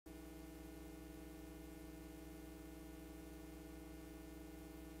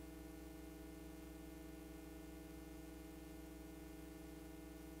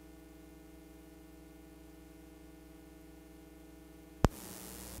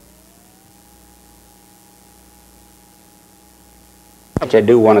Which I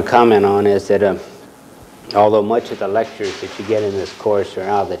do want to comment on is that although much of the lectures that you get in this course are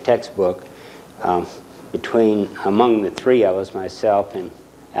out of the textbook, among the three of us, myself and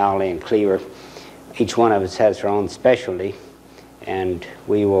Allie and Cleaver, each one of us has her own specialty, and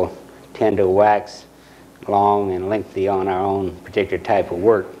we will tend to wax long and lengthy on our own particular type of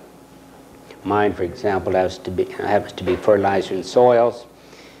work. Mine, for example, happens to be fertilizer and soils.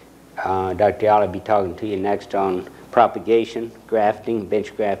 Dr. Allie will be talking to you next on propagation, grafting,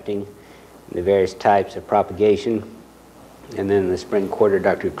 bench grafting, the various types of propagation. And then in the spring quarter,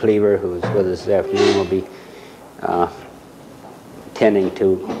 Dr. Cleaver, who is with us this afternoon, will be tending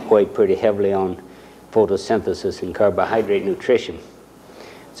to weigh pretty heavily on photosynthesis and carbohydrate nutrition.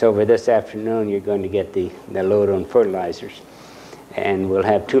 So over this afternoon, you're going to get the load on fertilizers. And we'll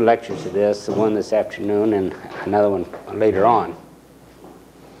have two lectures of this, the one this afternoon and another one later on.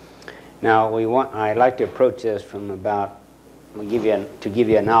 Now, I'd like to approach this from about, to give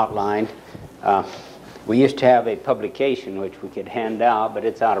you an outline. We used to have a publication which we could hand out, but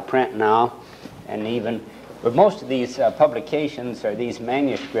it's out of print now. But most of these publications are these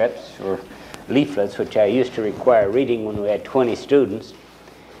manuscripts or leaflets, which I used to require reading when we had 20 students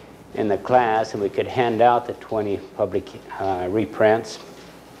in the class, and we could hand out the 20 public reprints,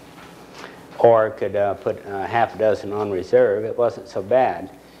 or could put half a dozen on reserve. It wasn't so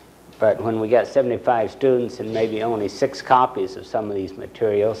bad. But when we got 75 students and maybe only 6 copies of some of these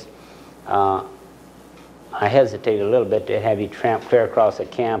materials, I hesitate a little bit to have you tramp clear across the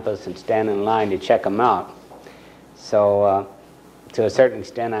campus and stand in line to check them out. So to a certain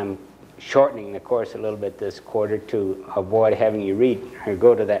extent, I'm shortening the course a little bit this quarter to avoid having you read or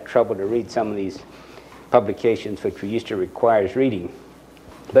go to that trouble to read some of these publications which we used to require as reading.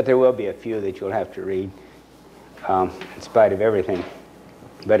 But there will be a few that you'll have to read in spite of everything.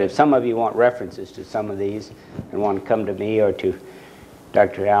 But if some of you want references to some of these and want to come to me or to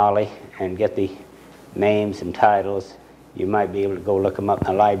Dr. Allie and get the names and titles, you might be able to go look them up in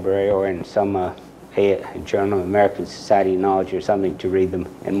the library or in some Journal of American Society of Knowledge or something to read them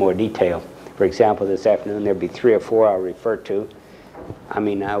in more detail. For example, this afternoon there'll be 3 or 4 I'll refer to. I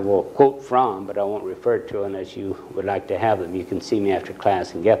mean, I will quote from, but I won't refer to unless you would like to have them. You can see me after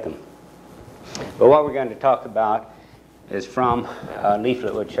class and get them. But what we're going to talk about is from a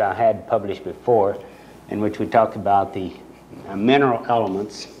leaflet which I had published before, in which we talk about the mineral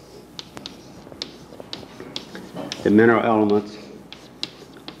elements. The mineral elements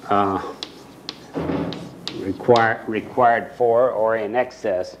required for or in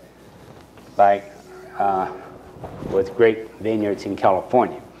excess by with grape vineyards in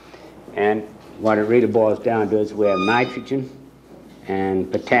California. And what it really boils down to is we have nitrogen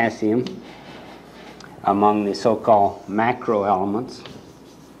and potassium among the so-called macro elements.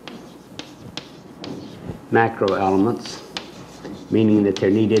 Macro elements, meaning that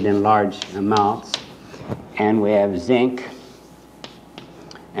they're needed in large amounts. And we have zinc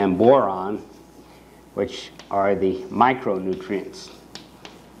and boron, which are the micronutrients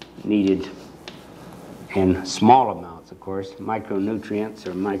needed in small amounts, of course. Micronutrients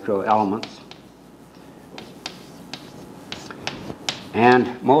or microelements.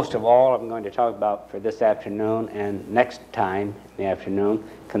 And most of all I'm going to talk about for this afternoon and next time in the afternoon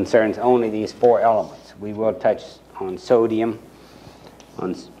concerns only these 4 elements. We will touch on sodium,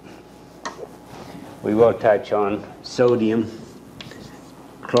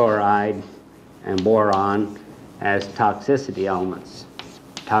 chloride, and boron as toxicity elements,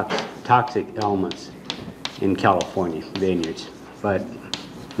 toxic elements in California vineyards, but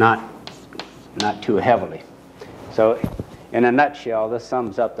not too heavily. So in a nutshell, this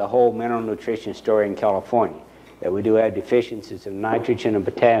sums up the whole mineral nutrition story in California, that we do have deficiencies of nitrogen and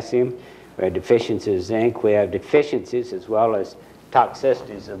potassium, we have deficiencies of zinc, we have deficiencies as well as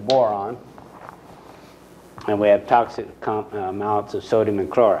toxicities of boron, and we have toxic amounts of sodium and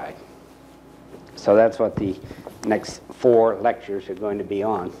chloride. So that's what the next 4 lectures are going to be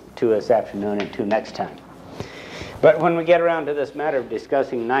on, 2 this afternoon and 2 next time. But when we get around to this matter of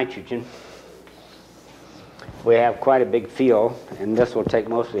discussing nitrogen, we have quite a big field, and this will take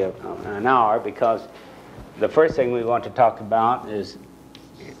mostly an hour, because the first thing we want to talk about is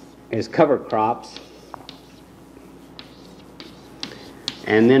cover crops,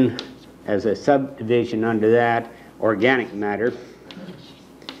 and then as a subdivision under that, organic matter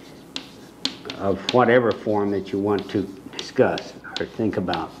of whatever form that you want to discuss or think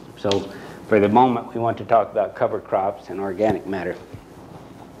about. So for the moment we want to talk about cover crops and organic matter.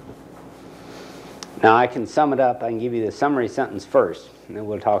 Now I can sum it up. I can give you the summary sentence first, and then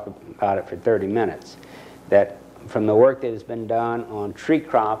we'll talk about it for 30 minutes. That from the work that has been done on tree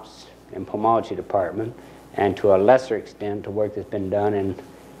crops in pomology department, and to a lesser extent to work that's been done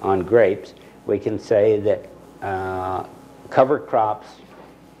on grapes, we can say that cover crops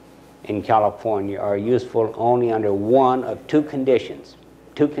in California are useful only under one of two conditions.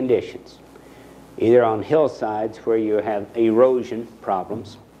 Either on hillsides where you have erosion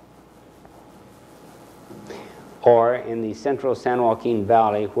problems, or in the central San Joaquin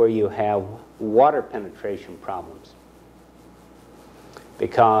Valley where you have water penetration problems.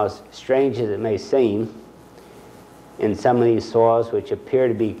 Because, strange as it may seem, in some of these soils which appear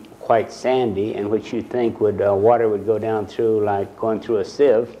to be quite sandy and which you think water would go down through like going through a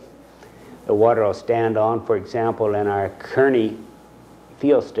sieve, the water will stand on. For example, in our Kearney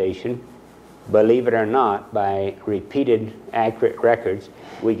field station, believe it or not, by repeated accurate records,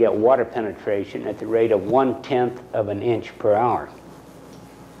 we get water penetration at the rate of 1/10 of an inch per hour.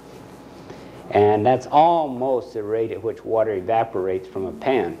 And that's almost the rate at which water evaporates from a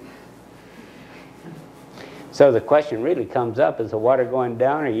pan. So the question really comes up, is the water going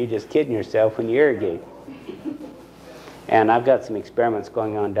down, or are you just kidding yourself when you irrigate? And I've got some experiments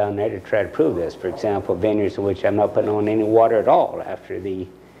going on down there to try to prove this. For example, vineyards in which I'm not putting on any water at all after the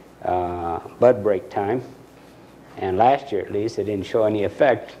bud break time. And last year, at least, it didn't show any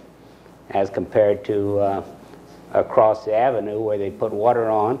effect as compared to across the avenue where they put water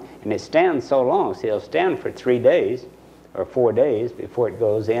on. And it stands so long, so it'll stand for 3 days or 4 days before it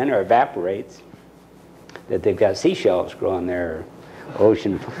goes in or evaporates, that they've got seashells growing there, or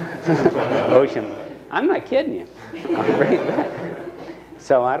ocean. I'm not kidding you. I'll bring it back.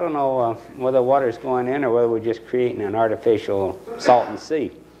 So I don't know whether water's going in or whether we're just creating an artificial salton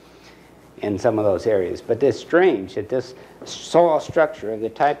sea in some of those areas. But it's strange that this soil structure of the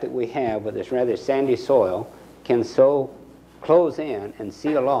type that we have with this rather sandy soil can so close in and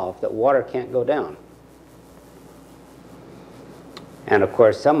seal off that water can't go down. And of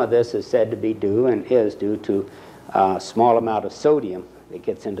course, some of this is said to be due and is due to a small amount of sodium that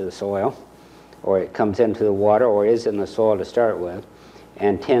gets into the soil, or it comes into the water, or is in the soil to start with,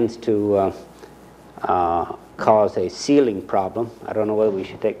 and tends to cause a sealing problem. I don't know whether we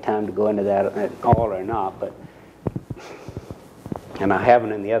should take time to go into that at all or not, but, and I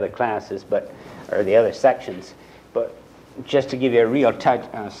haven't in the other classes, but, or the other sections, but just to give you a real touch,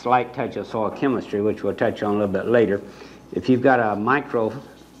 a slight touch of soil chemistry, which we'll touch on a little bit later. If you've got a micro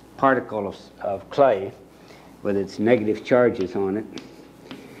particle of clay with its negative charges on it,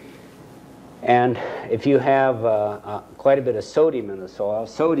 and if you have quite a bit of sodium in the soil,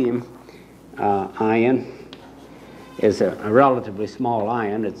 sodium ion is a relatively small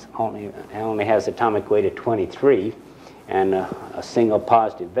ion. It only has atomic weight of 23 and a single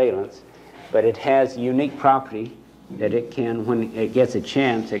positive valence, but it has a unique property that it can, when it gets a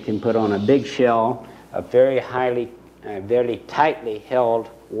chance, it can put on a big shell of very tightly held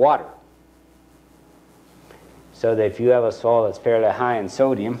water. So that if you have a soil that's fairly high in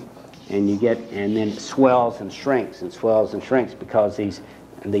sodium, and then it swells and shrinks and swells and shrinks because these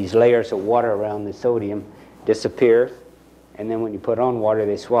layers of water around the sodium disappear, and then when you put on water,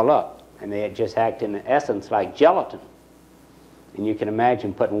 they swell up, and they just act in essence like gelatin. And you can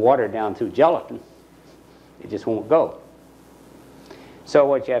imagine putting water down through gelatin. It just won't go. So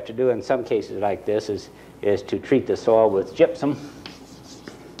what you have to do in some cases like this is to treat the soil with gypsum.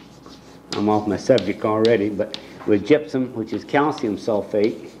 I'm off my subject already, but with gypsum, which is calcium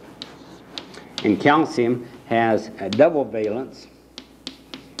sulfate. And calcium has a double valence,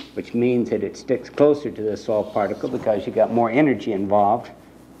 which means that it sticks closer to the soil particle because you've got more energy involved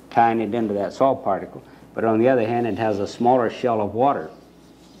tying it into that soil particle. But on the other hand, it has a smaller shell of water.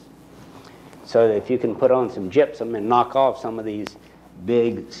 So that if you can put on some gypsum and knock off some of these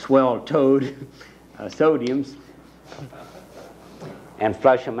big swell-toed sodiums and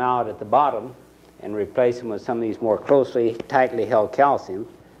flush them out at the bottom and replace them with some of these more closely, tightly held calcium,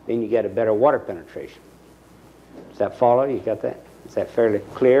 then you get a better water penetration. Does that follow? You got that? Is that fairly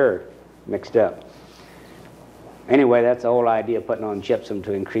clear or mixed up? Anyway, that's the whole idea of putting on gypsum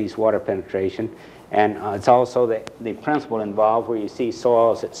to increase water penetration. And it's also the principle involved where you see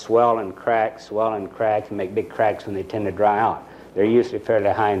soils that swell and crack, and make big cracks when they tend to dry out. They're usually fairly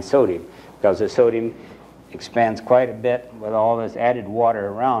high in sodium because the sodium expands quite a bit with all this added water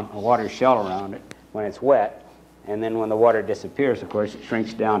around, a water shell around it when it's wet. And then when the water disappears, of course, it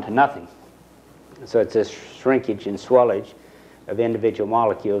shrinks down to nothing. So it's this shrinkage and swellage of individual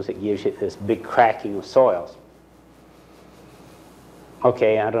molecules that gives you this big cracking of soils.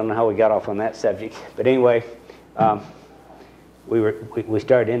 Okay, I don't know how we got off on that subject, but anyway, we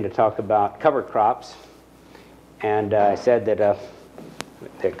started in to talk about cover crops, and I said that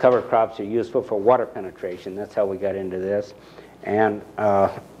the cover crops are useful for water penetration. That's how we got into this. And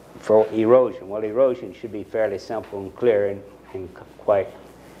for erosion. Well, erosion should be fairly simple and clear and quite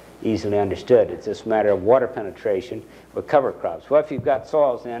easily understood. It's just a matter of water penetration with cover crops. Well, if you've got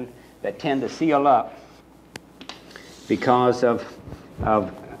soils then that tend to seal up because of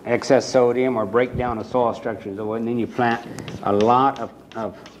excess sodium or breakdown of soil structures, and then you plant a lot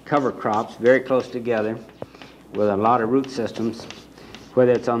of cover crops very close together with a lot of root systems,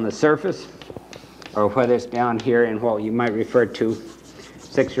 whether it's on the surface or whether it's down here in what you might refer to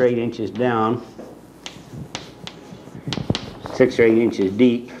 6 or 8 inches down, 6 or 8 inches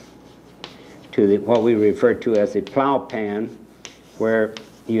deep, to what we refer to as the plow pan, where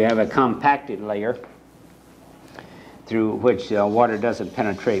you have a compacted layer through which water doesn't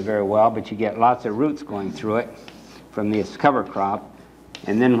penetrate very well, but you get lots of roots going through it from this cover crop.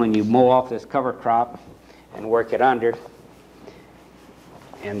 And then when you mow off this cover crop and work it under,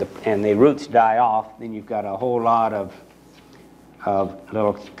 and the roots die off, then you've got a whole lot of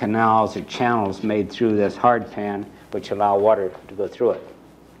little canals or channels made through this hard pan, which allow water to go through it.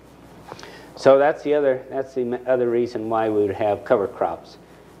 So that's the other reason why we would have cover crops,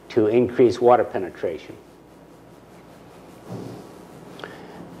 to increase water penetration.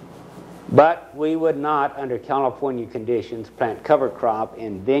 But we would not, under California conditions, plant cover crop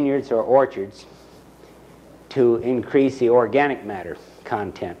in vineyards or orchards to increase the organic matter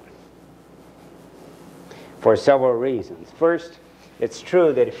content for several reasons. First, it's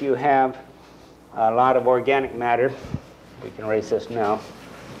true that if you have a lot of organic matter, we can erase this now,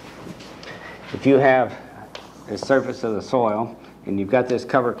 if you have the surface of the soil and you've got this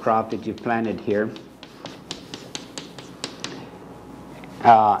cover crop that you've planted here,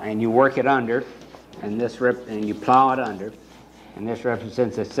 and you work it under, and you plow it under, and this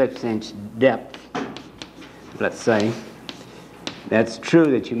represents a 6-inch depth, let's say. That's true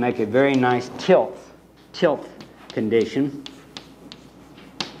that you make a very nice tilth condition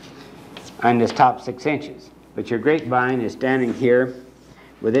on this top 6 inches. But your grapevine is standing here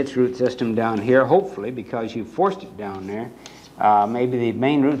with its root system down here, hopefully, because you forced it down there. Maybe the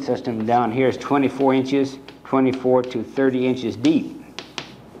main root system down here is 24 inches, 24 to 30 inches deep.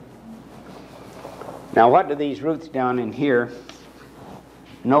 Now, what do these roots down in here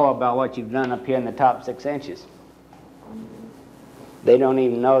know about what you've done up here in the top 6 inches? They don't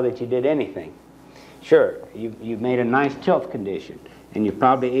even know that you did anything. Sure, you've made a nice tilth condition, and you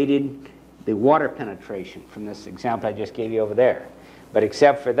probably aided the water penetration from this example I just gave you over there. But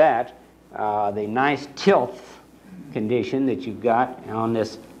except for that, the nice tilth condition that you've got on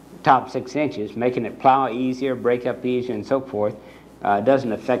this top 6 inches, making it plow easier, break up easier, and so forth,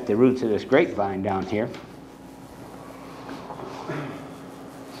 doesn't affect the roots of this grapevine down here.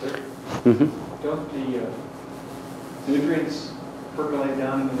 Sir, Mm-hmm. don't the nutrients percolate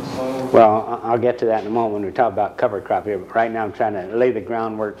down into the soil? Well, I'll get to that in a moment when we talk about cover crop here, but right now I'm trying to lay the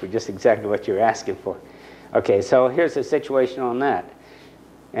groundwork for just exactly what you're asking for. Okay, so here's the situation on that.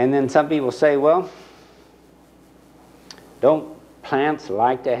 And then some people say, well, don't plants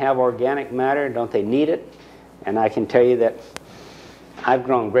like to have organic matter? Don't they need it? And I can tell you that I've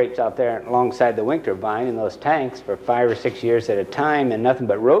grown grapes out there alongside the winter vine in those tanks for 5 or 6 years at a time, and nothing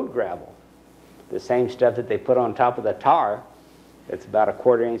but road gravel. The same stuff that they put on top of the tar, it's about a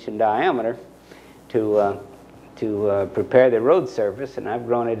 1/4 inch in diameter, to prepare the road surface, and I've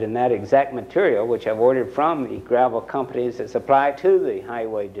grown it in that exact material, which I've ordered from the gravel companies that supply to the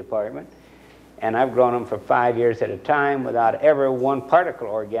highway department. And I've grown them for 5 years at a time without ever one particle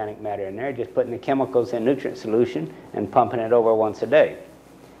of organic matter in there, just putting the chemicals in nutrient solution and pumping it over once a day.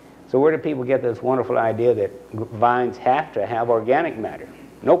 So where do people get this wonderful idea that vines have to have organic matter?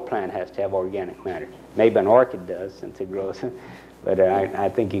 No plant has to have organic matter. Maybe an orchid does since it grows, but I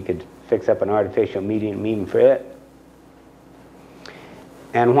think you could fix up an artificial medium even for it.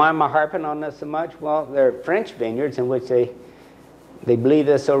 And why am I harping on this so much? Well, there are French vineyards in which they believe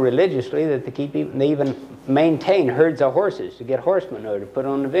this so religiously that they even maintain herds of horses to get horse manure to put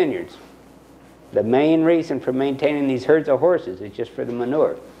on the vineyards. The main reason for maintaining these herds of horses is just for the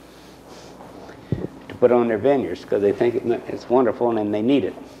manure to put on their vineyards, because they think it's wonderful and they need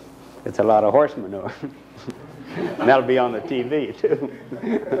it. It's a lot of horse manure. And that'll be on the TV too.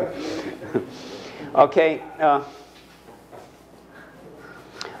 Okay.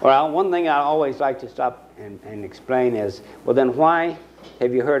 Well, one thing I always like to stop and explain is, well, then why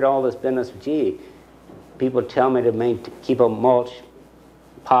have you heard all this business? Gee, people tell me to keep a mulch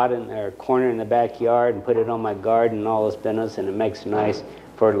pot in their corner in the backyard and put it on my garden and all this business, and it makes nice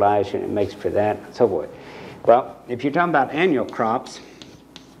fertilizer and it makes for that and so forth. Well, if you're talking about annual crops,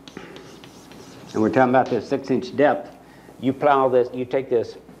 and we're talking about this 6-inch depth, you plow this, you take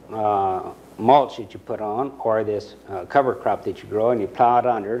this mulch that you put on, or this cover crop that you grow, and you plow it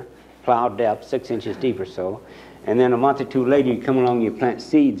under, plow depth 6 inches deep or so, and then a month or two later you come along and you plant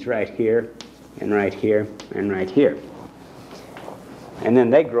seeds right here, and right here, and right here. And then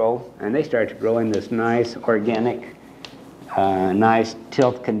they grow, and they start to grow in this nice organic, nice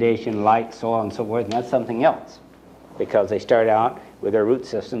tilth condition, light soil and so forth, and that's something else, because they start out with their root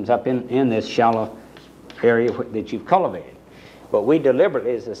systems up in this shallow area that you've cultivated. But we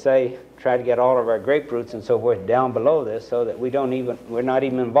deliberately, as I say, try to get all of our grape roots and so forth down below this so that we're not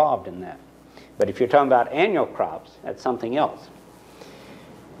even involved in that. But if you're talking about annual crops, that's something else.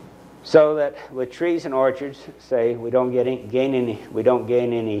 So that with trees and orchards, say, we don't gain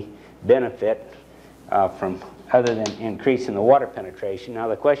any benefit from other than increasing the water penetration. Now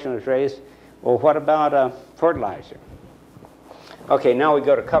the question was raised, well, what about fertilizer? Okay, now we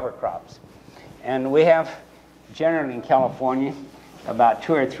go to cover crops. And we have, generally in California, about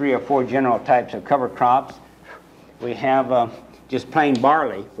 2 or 3 or 4 general types of cover crops. We have just plain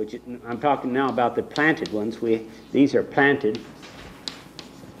barley, which I'm talking now about the planted ones. These are planted.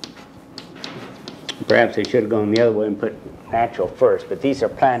 Perhaps they should have gone the other way and put natural first, but these are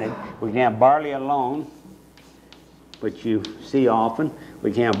planted. We can have barley alone, which you see often.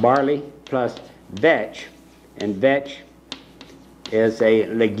 We can have barley plus vetch, and vetch is a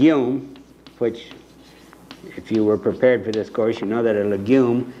legume, which, if you were prepared for this course, you know that a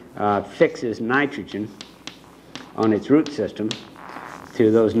legume fixes nitrogen on its root system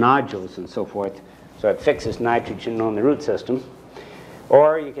through those nodules and so forth. So it fixes nitrogen on the root system.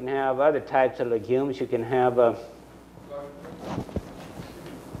 Or you can have other types of legumes. You can have do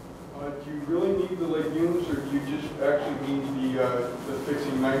you really need the legumes, or do you just actually need the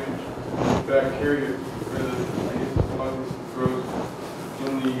fixing nitrogen bacteria, or the fungus that grows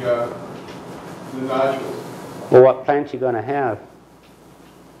in the nodules? Well, what plants are you going to have?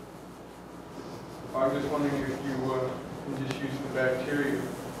 I'm just wondering if you can just use the bacteria,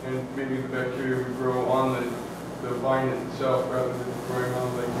 and maybe the bacteria would grow on the vine itself rather than growing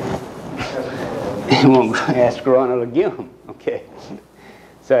on the legume. It won't has to grow on a legume. Okay.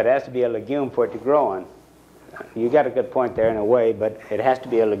 So it has to be a legume for it to grow on. You got a good point there in a way, but it has to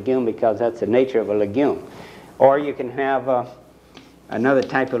be a legume because that's the nature of a legume. Or you can have another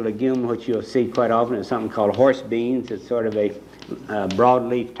type of legume which you'll see quite often is something called horse beans. It's sort of a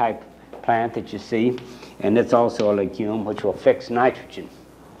broadleaf type plant that you see, and it's also a legume which will fix nitrogen.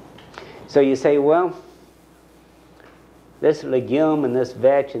 So you say, well, this legume and this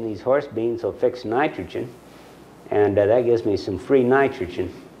vetch and these horse beans will fix nitrogen, and that gives me some free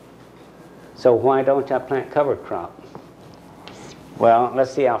nitrogen. So why don't I plant cover crop? Well,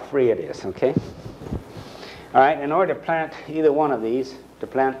 let's see how free it is, okay? All right, in order to plant either one of these,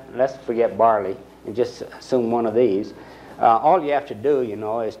 let's forget barley and just assume one of these, all you have to do, you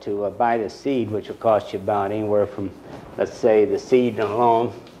know, is to buy the seed, which will cost you about anywhere from, let's say, the seed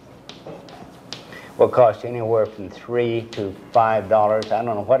alone will cost you anywhere from $3 to $5. I don't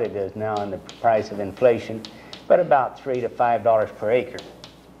know what it is now in the price of inflation, but about $3 to $5 per acre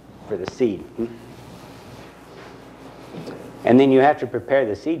for the seed. And then you have to prepare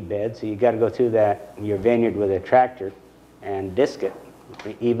the seed bed, so you got to go through your vineyard with a tractor and disc it,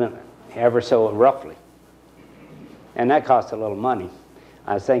 even ever so roughly. And that costs a little money.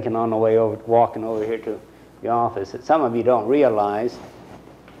 I was thinking on the way over, walking over here to the office, that some of you don't realize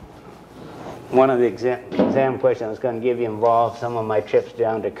one of the exam questions I was going to give you involved some of my trips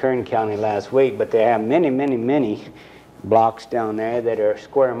down to Kern County last week, but they have many, many, many blocks down there that are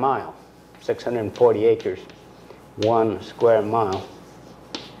square mile, 640 acres, 1 square mile.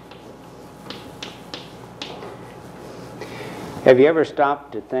 Have you ever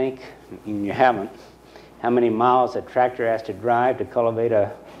stopped to think, and you haven't, how many miles a tractor has to drive to cultivate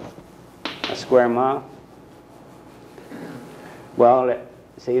a square mile? Well,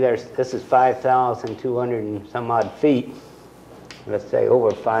 see, this is 5,200 and some odd feet. Let's say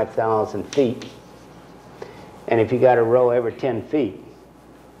over 5,000 feet. And if you got a row every 10 feet,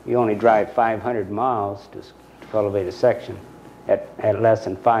 you only drive 500 miles to cultivate a section at less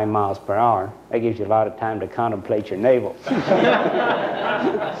than 5 miles per hour. That gives you a lot of time to contemplate your navel.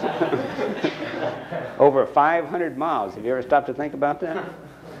 Over 500 miles. Have you ever stopped to think about that?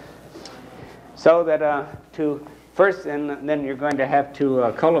 So that first, and then you're going to have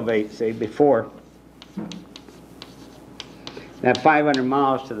to cultivate, say, before. That 500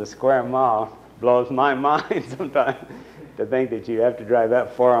 miles to the square mile blows my mind sometimes to think that you have to drive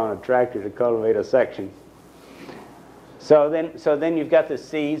that far on a tractor to cultivate a section. So then you've got the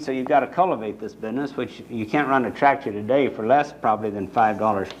seed, so you've got to cultivate this business, which you can't run a tractor today for less probably than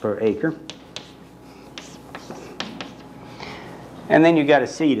 $5 per acre. And then you've got to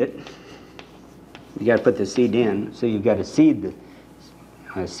seed it. You got to put the seed in, so you've got to seed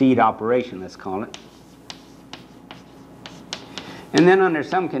the seed operation, let's call it. And then under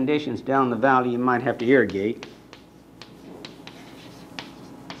some conditions down the valley, you might have to irrigate.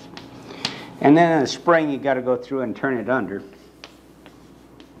 And then in the spring, you got to go through and turn it under.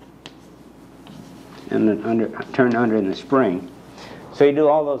 And then turn under in the spring. So you do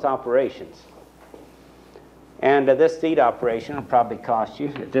all those operations. And this seed operation will probably cost you,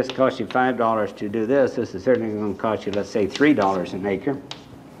 if this costs you $5 to do this, this is certainly going to cost you, let's say, $3 an acre.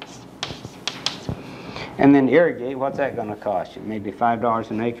 And then irrigate, what's that going to cost you? Maybe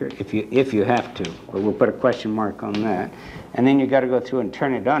 $5 an acre if you have to, but we'll put a question mark on that. And then you got to go through and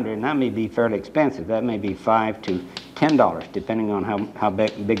turn it under, and that may be fairly expensive. That may be $5 to $10, depending on how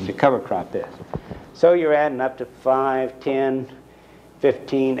big the cover crop is. So you're adding up to 5, 10,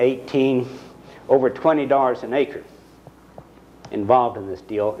 15, 18, over $20 an acre involved in this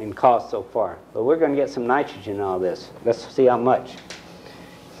deal in cost so far. But we're going to get some nitrogen out of this. Let's see how much.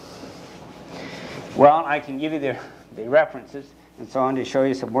 Well, I can give you the references and so on to show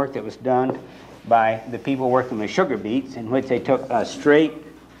you some work that was done by the people working with sugar beets, in which they took a straight,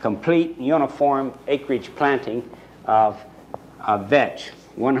 complete, uniform acreage planting of vetch,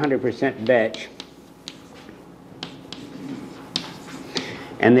 100% vetch.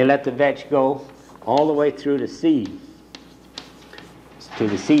 And they let the vetch go all the way through to seed, to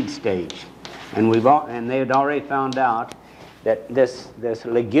the seed stage. And they had already found out that this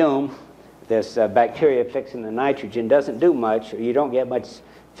legume, this bacteria fixing the nitrogen, doesn't do much, or you don't get much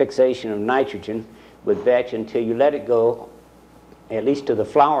fixation of nitrogen with vetch until you let it go at least to the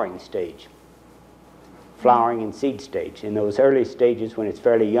flowering stage, flowering and seed stage. In those early stages, when it's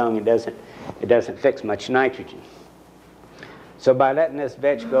fairly young, it doesn't fix much nitrogen. So by letting this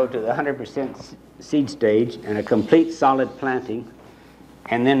vetch go to the 100% seed stage and a complete solid planting,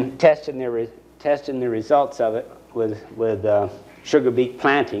 and then testing the results of it with sugar beet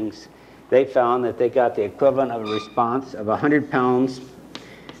plantings, they found that they got the equivalent of a response of 100 pounds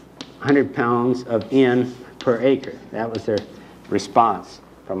of N per acre. That was their response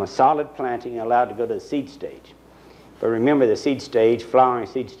from a solid planting allowed to go to the seed stage. But remember, the seed stage, flowering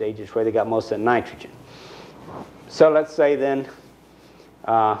seed stage, is where they got most of the nitrogen. So let's say then,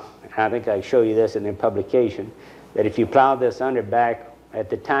 I think I show you this in the publication, that if you plow this under back at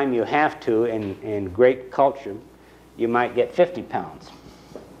the time you have to in grape culture, you might get 50 pounds.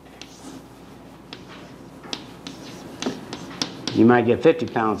 You might get 50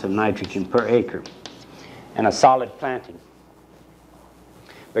 pounds of nitrogen per acre in a solid planting.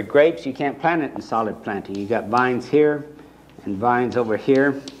 But grapes, you can't plant it in solid planting. You got vines here, and vines over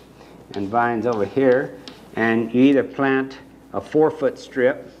here, and vines over here, and you either plant a 4-foot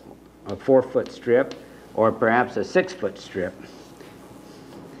strip, or perhaps a 6-foot strip.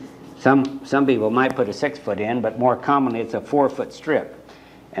 Some people might put a 6-foot in, but more commonly it's a 4-foot strip,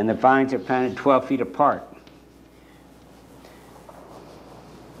 and the vines are planted 12 feet apart.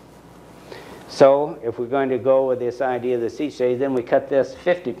 So if we're going to go with this idea of the seed stage, then we cut this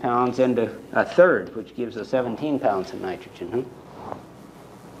 50 pounds into a third, which gives us 17 pounds of nitrogen.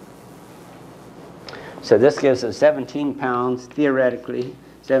 So this gives us 17 pounds, theoretically,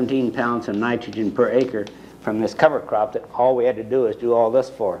 17 pounds of nitrogen per acre from this cover crop that all we had to do is do all this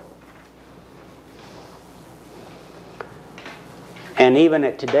for. And even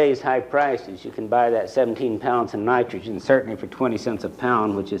at today's high prices, you can buy that 17 pounds of nitrogen, certainly for 20 cents a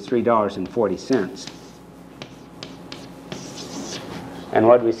pound, which is $3.40. And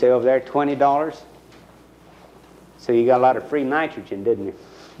what did we say over there, $20? So you got a lot of free nitrogen, didn't you?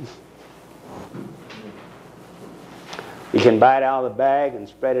 You can buy it out of the bag and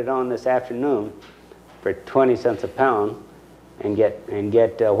spread it on this afternoon for 20 cents a pound and get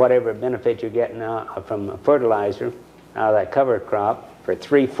whatever benefit you're getting out from fertilizer out of that cover crop for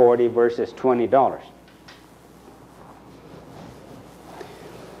 $3.40 versus $20.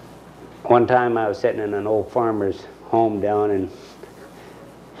 One time I was sitting in an old farmer's home down in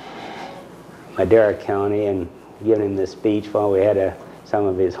Madera County and giving him this speech while we had some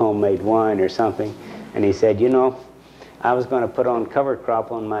of his homemade wine or something, and he said, you know, I was going to put on cover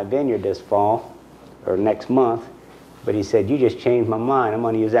crop on my vineyard this fall or next month, but he said, you just changed my mind. I'm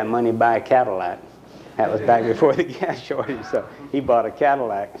going to use that money to buy a Cadillac. That was back before the gas shortage, so he bought a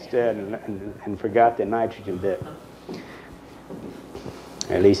Cadillac instead and forgot the nitrogen bit.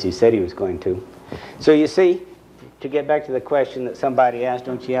 At least he said he was going to. So you see, to get back to the question that somebody asked,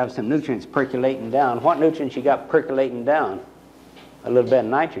 don't you have some nutrients percolating down? What nutrients you got percolating down? A little bit of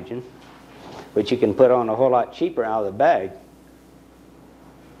nitrogen, which you can put on a whole lot cheaper out of the bag.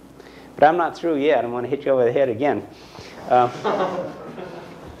 But I'm not through yet. I'm going to hit you over the head again.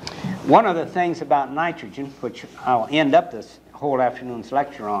 One of the things about nitrogen, which I'll end up this whole afternoon's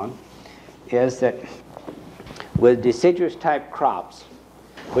lecture on, is that with deciduous type crops,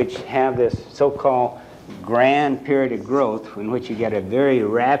 which have this so-called grand period of growth in which you get a very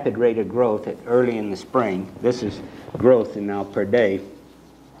rapid rate of growth early in the spring. This is growth now per day,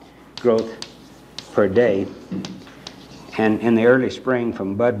 growth per day. And in the early spring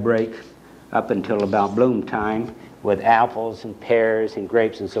from bud break up until about bloom time, with apples and pears and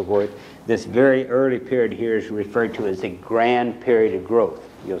grapes and so forth, this very early period here is referred to as the grand period of growth.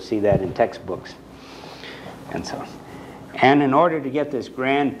 You'll see that in textbooks and so on. And in order to get this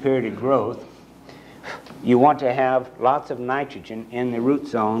grand period of growth, you want to have lots of nitrogen in the root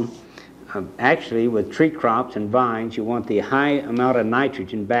zone. Actually, with tree crops and vines, you want the high amount of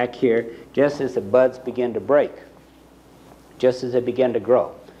nitrogen back here just as the buds begin to break, just as they begin to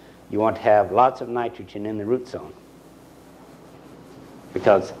grow. You want to have lots of nitrogen in the root zone,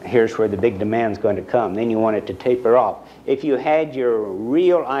 because here's where the big demand is going to come. Then you want it to taper off. If you had your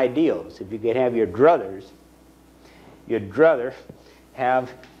real ideals, if you could have your druthers, you'd rather have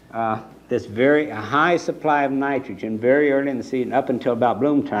this very high supply of nitrogen very early in the season up until about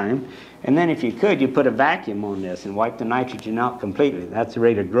bloom time. And then if you could, you put a vacuum on this and wipe the nitrogen out completely. That's the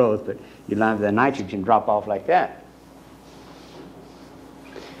rate of growth, but you'd have the nitrogen drop off like that.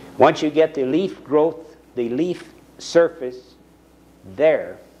 Once you get the leaf growth, the leaf surface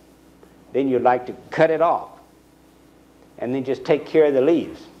there, then you'd like to cut it off and then just take care of the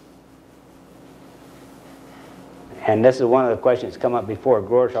leaves. And this is one of the questions that's come up before.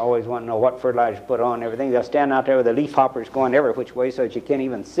 Growers always want to know what fertilizer to put on and everything. They'll stand out there with the leaf hoppers going every which way so that you can't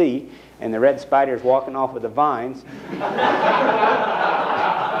even see, and the red spiders walking off with the vines.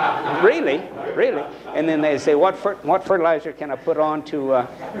 Really? Really? And then they say, what fertilizer can I put on to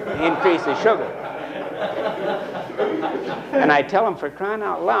increase the sugar? And I tell them, for crying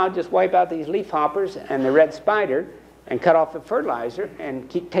out loud, just wipe out these leaf hoppers and the red spider and cut off the fertilizer and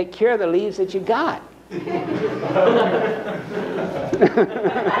take care of the leaves that you got.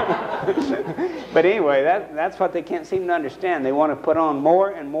 But anyway, that's what they can't seem to understand. They want to put on more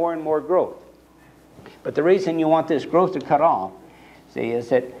and more and more growth. But the reason you want this growth to cut off, see, is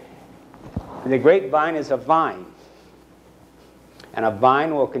that the grapevine is a vine. And a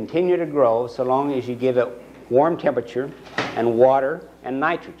vine will continue to grow so long as you give it warm temperature and water and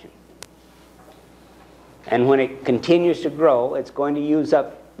nitrogen. And when it continues to grow, it's going to use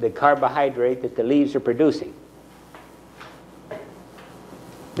up the carbohydrate that the leaves are producing,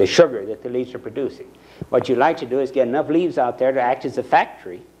 the sugar that the leaves are producing. What you like to do is get enough leaves out there to act as a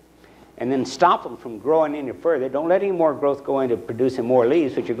factory and then stop them from growing any further. Don't let any more growth go into producing more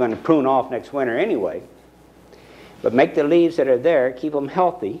leaves, which you're going to prune off next winter anyway. But make the leaves that are there, keep them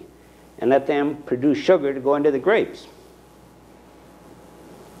healthy, and let them produce sugar to go into the grapes.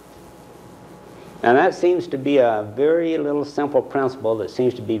 Now that seems to be a very little simple principle that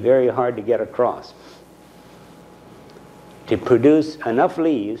seems to be very hard to get across. To produce enough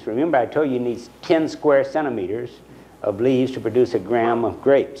leaves, remember I told you need 10 square centimeters of leaves to produce a gram of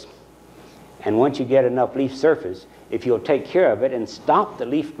grapes. And once you get enough leaf surface, if you'll take care of it and stop the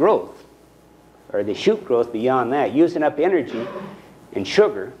leaf growth, or the shoot growth beyond that, using up energy and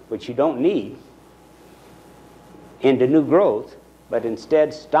sugar, which you don't need, into new growth, but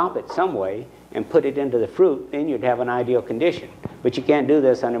instead stop it some way and put it into the fruit, then you'd have an ideal condition. But you can't do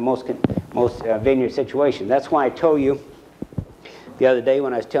this under most vineyard situations. That's why I told you the other day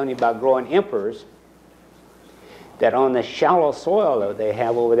when I was telling you about growing emperors, that on the shallow soil that they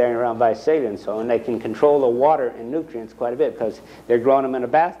have over there around Visalia and so on, they can control the water and nutrients quite a bit because they're growing them in a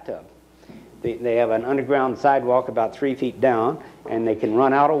bathtub. They have an underground sidewalk about 3 feet down, and they can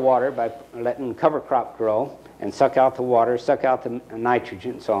run out of water by letting cover crop grow and suck out the water, suck out the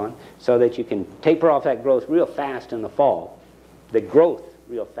nitrogen and so on, so that you can taper off that growth real fast in the fall, the growth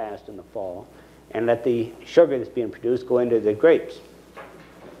real fast in the fall, and let the sugar that's being produced go into the grapes.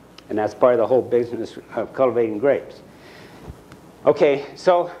 And that's part of the whole business of cultivating grapes. Okay,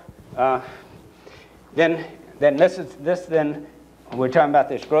 so then we're talking about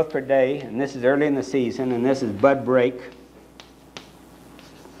this growth per day, and this is early in the season, and this is bud break.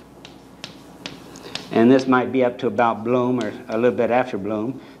 And this might be up to about bloom or a little bit after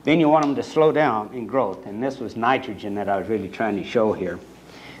bloom. Then you want them to slow down in growth, and this was nitrogen that I was really trying to show here.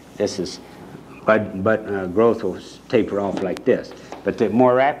 This is growth will taper off like this. But the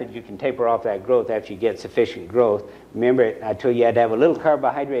more rapid you can taper off that growth after you get sufficient growth, remember I told you had to have a little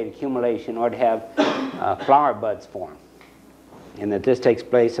carbohydrate accumulation or to have flower buds form, and that this takes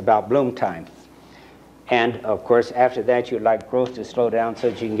place about bloom time. And of course after that you'd like growth to slow down so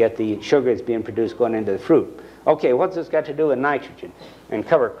that you can get the sugar that's being produced going into the fruit. Okay, what's this got to do with nitrogen and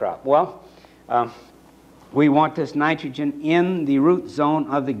cover crop? Well, we want this nitrogen in the root zone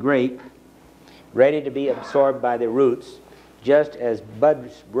of the grape, ready to be absorbed by the roots, just as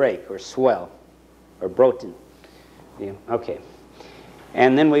buds break or swell or broten. Yeah, okay.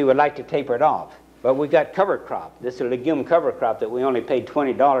 And then we would like to taper it off. But we got cover crop. This is a legume cover crop that we only paid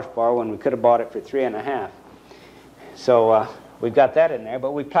 $20 for when we could have bought it for $3.50. So we've got that in there,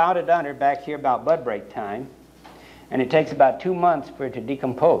 but we plowed it under back here about bud break time, and it takes about 2 months for it to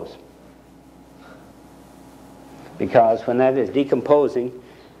decompose. Because when that is decomposing,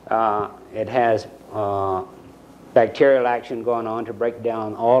 it has bacterial action going on to break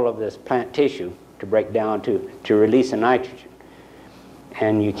down all of this plant tissue, to break down to release the nitrogen.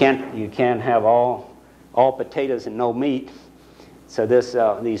 And you can't have all potatoes and no meat. So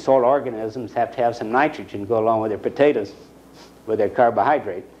these soil organisms have to have some nitrogen go along with their potatoes, with their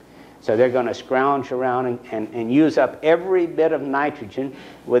carbohydrate. So they're going to scrounge around and use up every bit of nitrogen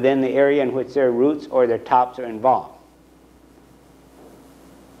within the area in which their roots or their tops are involved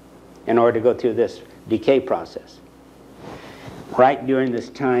in order to go through this decay process. Right during this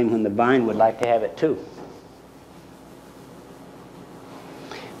time when the vine would like to have it too.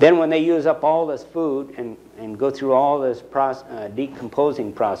 Then when they use up all this food and go through all this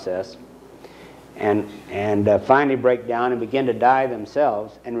decomposing process and finally break down and begin to die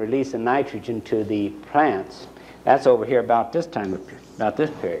themselves and release the nitrogen to the plants, that's over here about this time, about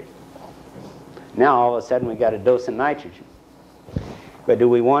this period. Now all of a sudden we got a dose of nitrogen. But do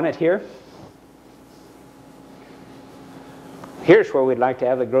we want it here? Here's where we'd like to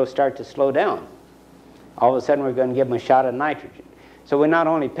have the growth start to slow down. All of a sudden we're going to give them a shot of nitrogen. So we not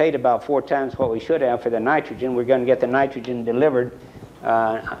only paid about 4 times what we should have for the nitrogen, we're going to get the nitrogen delivered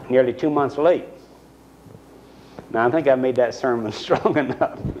nearly 2 months late. Now I think I made that sermon strong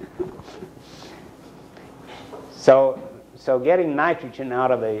enough. So getting nitrogen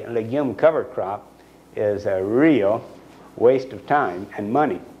out of a legume cover crop is a real waste of time and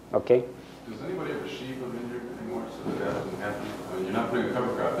money, okay? Does anybody ever sheep a vineyard anymore so that that doesn't happen? I mean, you're not putting a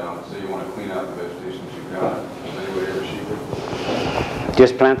cover crop down, but say you want to clean out the vegetation that you've got. Does anybody ever sheep it?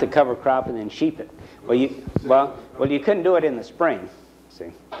 Just plant the cover crop and then sheep it. Well, you couldn't do it in the spring,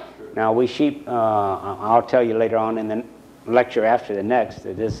 see. Now we sheep, I'll tell you later on in the lecture after the next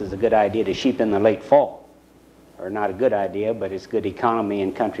that this is a good idea to sheep in the late fall. Or not a good idea, but it's good economy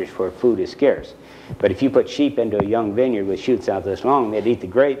in countries where food is scarce. But if you put sheep into a young vineyard with shoots out this long, they'd eat the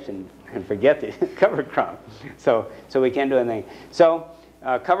grapes and forget the cover crop. So we can't do anything. So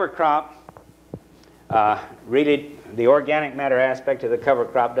cover crop, really the organic matter aspect of the cover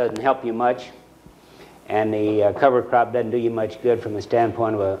crop doesn't help you much. And the cover crop doesn't do you much good from the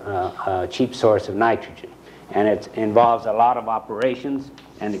standpoint of a cheap source of nitrogen. And it involves a lot of operations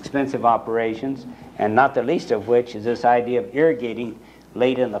and expensive operations, and not the least of which is this idea of irrigating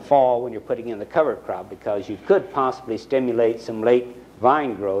late in the fall when you're putting in the cover crop, because you could possibly stimulate some late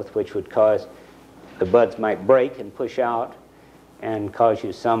vine growth, which would cause the buds might break and push out and cause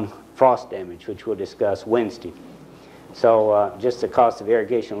you some frost damage, which we'll discuss Wednesday. So just the cost of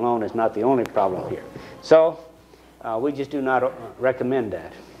irrigation alone is not the only problem here. So we just do not recommend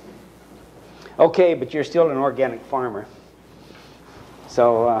that. Okay, but you're still an organic farmer.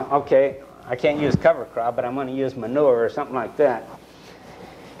 So, okay, I can't use cover crop, but I'm going to use manure or something like that.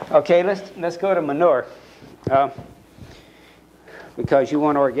 Okay, let's go to manure, because you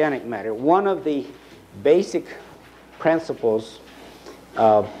want organic matter. One of the basic principles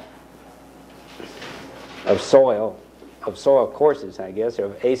of soil courses, I guess, or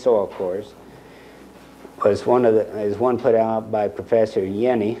of a soil course, is one put out by Professor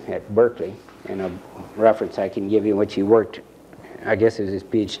Yenny at Berkeley, in a reference I can give you, which he worked, I guess it was his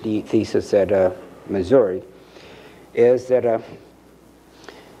PhD thesis at Missouri, is that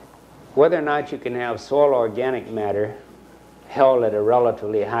whether or not you can have soil organic matter held at a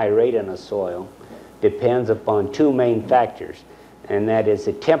relatively high rate in a soil depends upon 2 main factors, and that is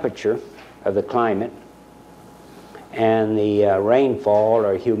the temperature of the climate and the rainfall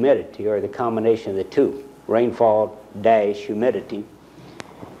or humidity, or the combination of the two, rainfall dash humidity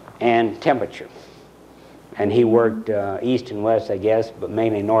and temperature. And he worked east and west, I guess, but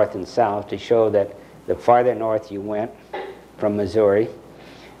mainly north and south, to show that the farther north you went from Missouri,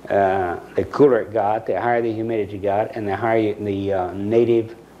 the cooler it got, the higher the humidity got, and the higher the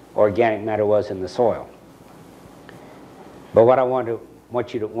native organic matter was in the soil. But what I want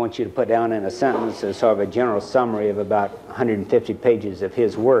you to put down in a sentence as sort of a general summary of about 150 pages of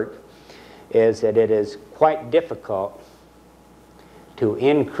his work is that it is quite difficult to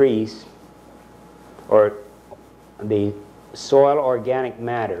increase the soil organic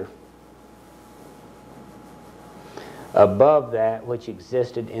matter above that which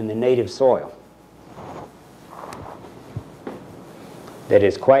existed in the native soil. That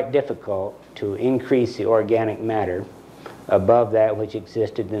it's quite difficult to increase the organic matter above that which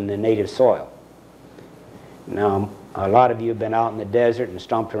existed in the native soil. Now, a lot of you have been out in the desert and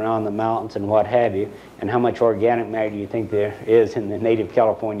stomped around the mountains and what have you, and how much organic matter do you think there is in the native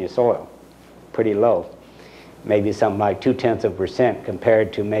California soil? Pretty low. Maybe something like 0.2%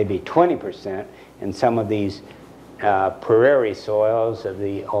 compared to maybe 20% in some of these prairie soils of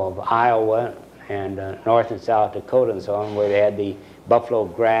Iowa and North and South Dakota and so on, where they had the buffalo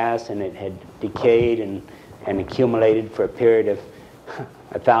grass and it had decayed and accumulated for a period of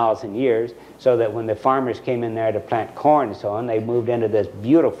 1,000 years, so that when the farmers came in there to plant corn and so on, they moved into this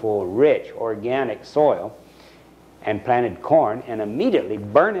beautiful, rich, organic soil and planted corn and immediately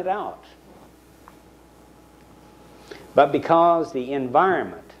burned it out. But because the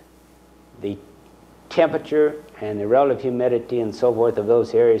environment, the temperature and the relative humidity and so forth of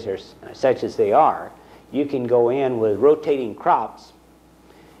those areas are such as they are, you can go in with rotating crops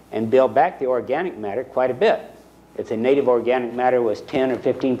and build back the organic matter quite a bit. If the native organic matter was 10 or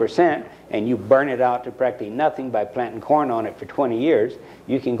 15% and you burn it out to practically nothing by planting corn on it for 20 years,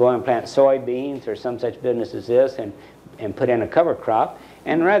 you can go and plant soybeans or some such business as this and put in a cover crop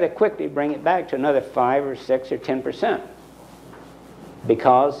and rather quickly bring it back to another 5 or 6 or 10%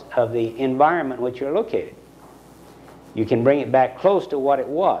 because of the environment in which you're located. You can bring it back close to what it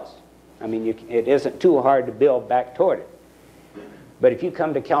was. I mean, it isn't too hard to build back toward it. But if you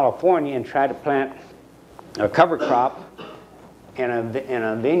come to California and try to plant a cover crop in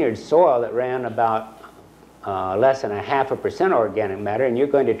a vineyard soil that ran about less than 0.5% organic matter, and you're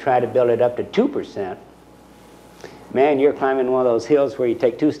going to try to build it up to 2%, man, you're climbing one of those hills where you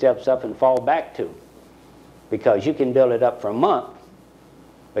take 2 steps up and fall back 2. Because you can build it up for a month,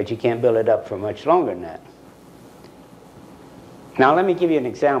 but you can't build it up for much longer than that. Now let me give you an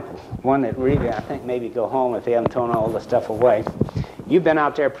example, one that really I think maybe go home if they haven't thrown all the stuff away. You've been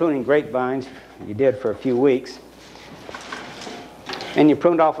out there pruning grapevines, you did for a few weeks, and you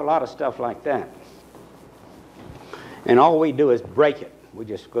pruned off a lot of stuff like that. And all we do is break it. We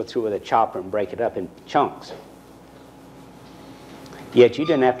just go through with a chopper and break it up in chunks. Yet you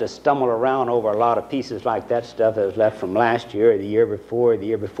didn't have to stumble around over a lot of pieces like that stuff that was left from last year or the year before or the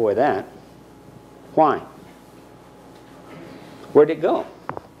year before that. Why? Where'd it go?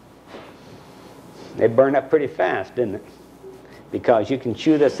 It burned up pretty fast, didn't it? Because you can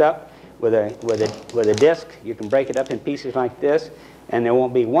chew this up with a disc. You can break it up in pieces like this, and there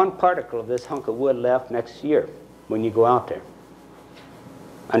won't be one particle of this hunk of wood left next year when you go out there.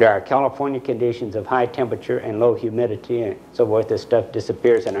 Under our California conditions of high temperature and low humidity and so forth, this stuff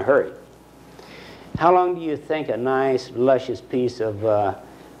disappears in a hurry. How long do you think a nice, luscious piece of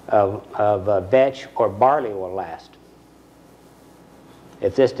vetch or barley will last?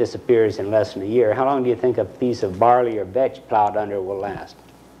 If this disappears in less than a year, how long do you think a piece of barley or vetch plowed under will last?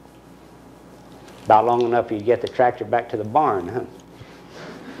 About long enough you get the tractor back to the barn, huh?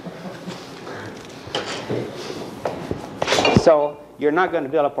 So you're not going to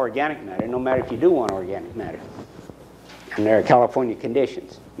build up organic matter, no matter if you do want organic matter. And there are California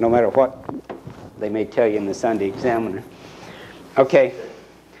conditions, no matter what they may tell you in the Sunday Examiner. Okay,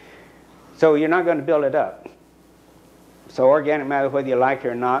 so you're not going to build it up. So organic matter, whether you like it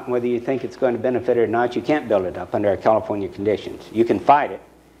or not, and whether you think it's going to benefit or not, you can't build it up under our California conditions. You can fight it,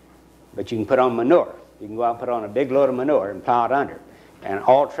 but you can put on manure. You can go out and put on a big load of manure and plow it under. And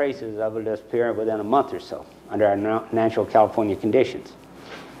all traces of it will disappear within a month or so under our natural California conditions,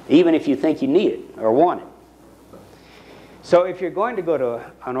 even if you think you need it or want it. So if you're going to go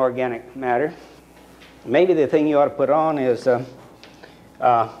to an organic matter, maybe the thing you ought to put on is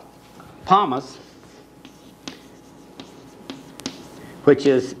pomace, which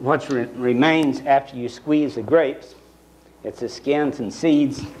is what remains after you squeeze the grapes. It's the skins and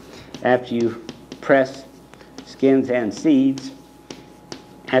seeds after you press skins and seeds,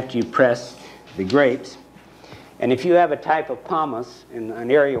 after you press the grapes. And if you have a type of pomace in an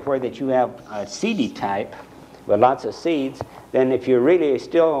area where that you have a seedy type with lots of seeds, then if you're really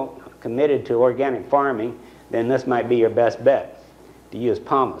still committed to organic farming, then this might be your best bet to use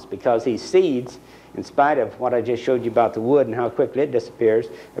pomace, because these seeds, in spite of what I just showed you about the wood and how quickly it disappears,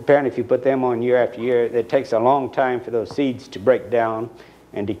 apparently if you put them on year after year, it takes a long time for those seeds to break down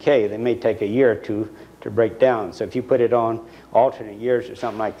and decay. They may take a year or two to break down. So if you put it on alternate years or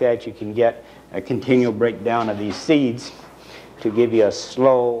something like that, you can get a continual breakdown of these seeds to give you a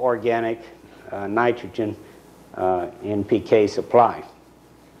slow organic nitrogen NPK supply.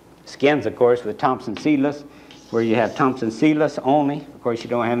 Skins, of course, with Thompson seedless, where you have Thompson seedless only. Of course, you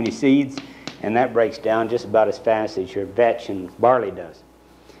don't have any seeds. and that breaks down just about as fast as your vetch and barley does.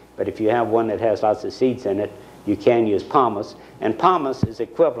 But if you have one that has lots of seeds in it, you can use pomace, and pomace is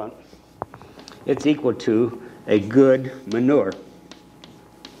equivalent, it's equal to a good manure.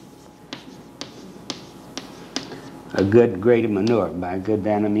 A good grade of manure. By good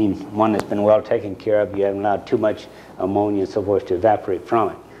then I mean one that's been well taken care of, you haven't allowed too much ammonia and so forth to evaporate from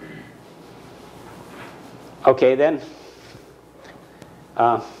it. Okay then,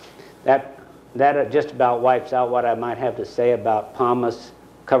 that just about wipes out what I might have to say about pomace,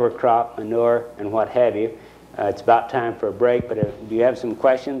 cover crop, manure, and what have you. It's about time for a break, but do you have some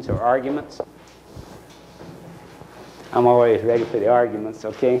questions or arguments? I'm always ready for the arguments,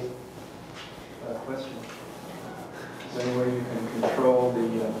 okay? Question. Is there any way you can control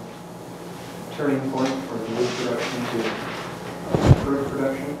the turning point for the wood production to fruit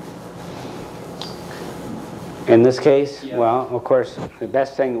production? In this case, Yeah. well, of course, the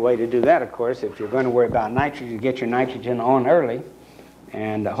best way to do that, of course, if you're going to worry about nitrogen, get your nitrogen on early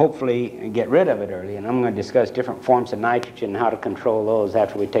and hopefully get rid of it early. And I'm going to discuss different forms of nitrogen and how to control those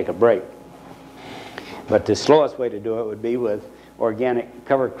after we take a break. But the slowest way to do it would be with organic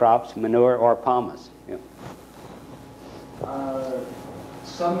cover crops, manure, or pomace. Yeah.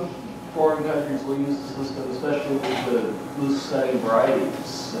 Some foreign countries will use the system, especially with the loose setting varieties,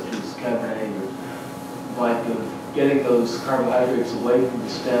 such as Cabernet, or like getting those carbohydrates away from the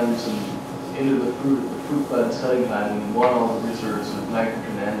stems and into the fruit bud setting time. And you want all the reserves of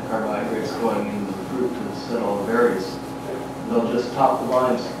nitrogen and carbohydrates going into the fruit to set all the berries. They'll just top the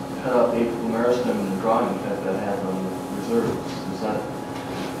lines, cut out the apical meristem and the drawing effect that has on the reserves. Is that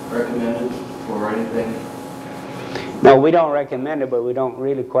recommended for anything? No, we don't recommend it, but we don't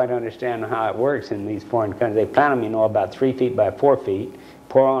really quite understand how it works in these foreign countries. They plant them, you know, about 3 feet by 4 feet,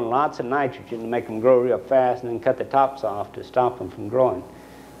 pour on lots of nitrogen to make them grow real fast, and then cut the tops off to stop them from growing.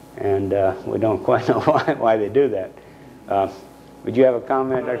 And we don't quite know why they do that. Would you have a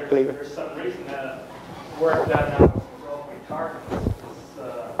comment, Dr. Cleaver? There's some reason that work done now with growth retardants,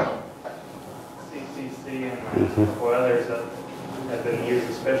 CCC and a couple others that have been used,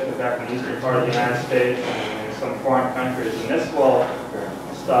 especially back in the eastern part of the United States and in some foreign countries. And this will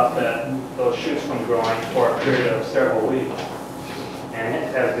stop those shoots from growing for a period of several weeks. And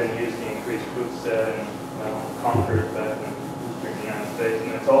it has been used to increase fruit set and Concord back in the United States.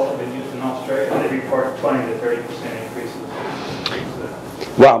 And it's also been used in Australia. They report 20 to 30% increases in fruit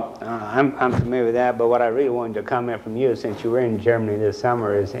set. Well, I'm familiar with that, but what I really wanted to comment from you, since you were in Germany this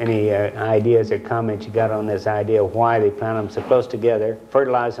summer, is any ideas or comments you got on this idea of why they plant them so close together,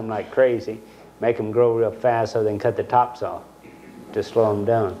 fertilize them like crazy, make them grow real fast so they can cut the tops off to slow them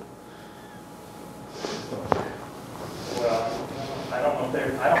down. Well, I don't know if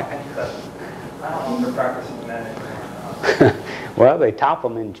they're practicing that anymore or not. Well, they top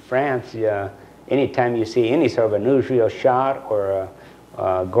them in France. Anytime you see any sort of a newsreel shot or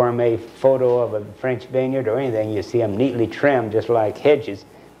a gourmet photo of a French vineyard or anything, you see them neatly trimmed just like hedges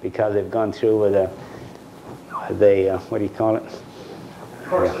because they've gone through with a what do you call it? Of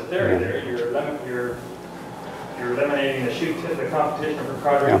course, the theory there, you're eliminating the shoot tip, the competition for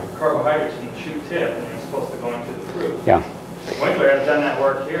carbohydrates from the shoot tip, and you're supposed to go into the fruit. Yeah. Winkler has done that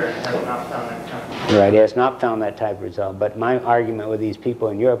work here and has not found that kind of result. Right, he has not found that type of result. But my argument with these people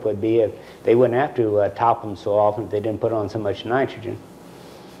in Europe would be if they wouldn't have to top them so often if they didn't put on so much nitrogen.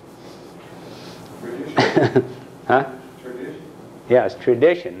 Tradition. Huh? Tradition. Yeah, it's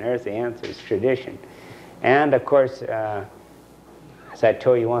tradition. There's the answer. It's tradition. And of course, as I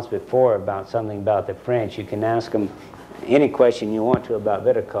told you once before about something about the French, you can ask them any question you want to about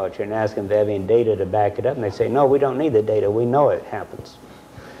viticulture and ask them if they have any data to back it up. And they say, no, we don't need the data. We know it happens.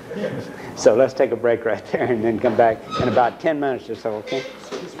 So let's take a break right there and then come back in about 10 minutes or so, okay?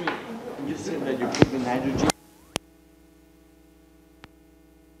 Excuse me, you said that you put the nitrogen